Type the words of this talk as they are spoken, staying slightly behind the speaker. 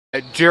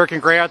Jared,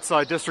 congrats,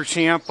 district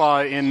champ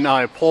in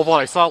pole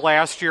vault. I saw it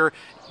last year.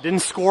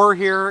 Didn't score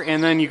here,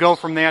 and then you go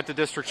from that to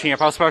district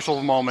champ. How special of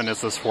a moment is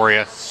this for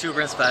you?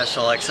 Super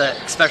special,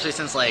 especially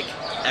since like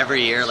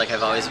every year, like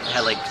I've always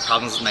had like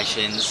problems with my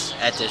shins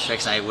at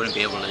districts, and I wouldn't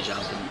be able to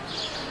jump.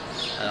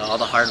 And all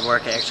the hard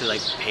work actually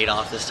like paid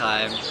off this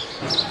time.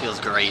 It feels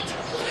great.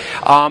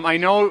 I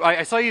know.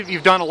 I saw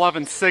you've done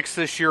 11.6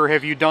 this year.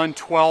 Have you done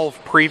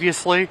 12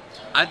 previously?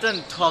 I've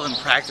done 12 in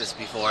practice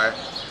before,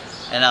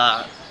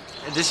 and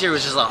this year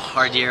was just a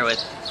hard year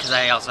because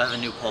I also have a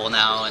new pole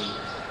now and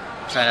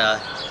trying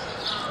to.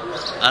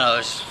 I don't know. It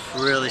was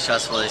really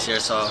stressful this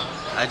year, so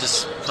I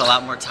just put a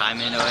lot more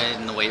time into it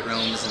in the weight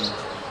rooms and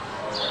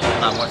a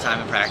lot more time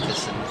in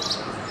practice. And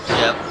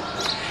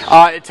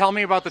yep. Tell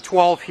me about the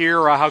 12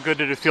 here. How good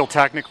did it feel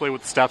technically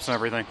with the steps and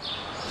everything?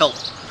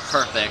 Felt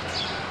perfect,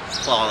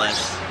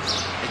 flawless.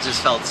 It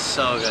just felt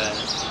so good.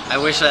 I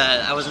wish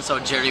that I wasn't so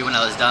jittery when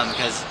I was done,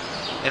 because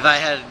if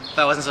I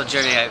wasn't so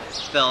jittery, I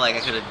felt like I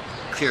could have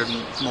cleared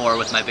more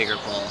with my bigger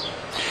pole.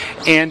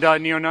 And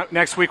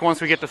next week,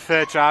 once we get to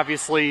Fitch,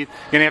 obviously you're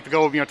gonna have to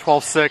go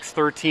 12.6,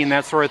 13,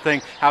 that sort of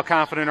thing. How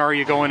confident are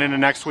you going into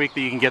next week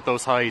that you can get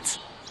those heights?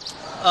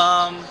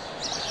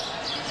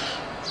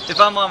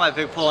 If I'm on my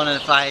big pole and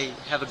if I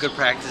have a good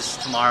practice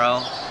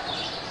tomorrow,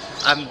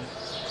 I'm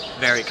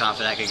very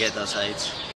confident I could get those heights.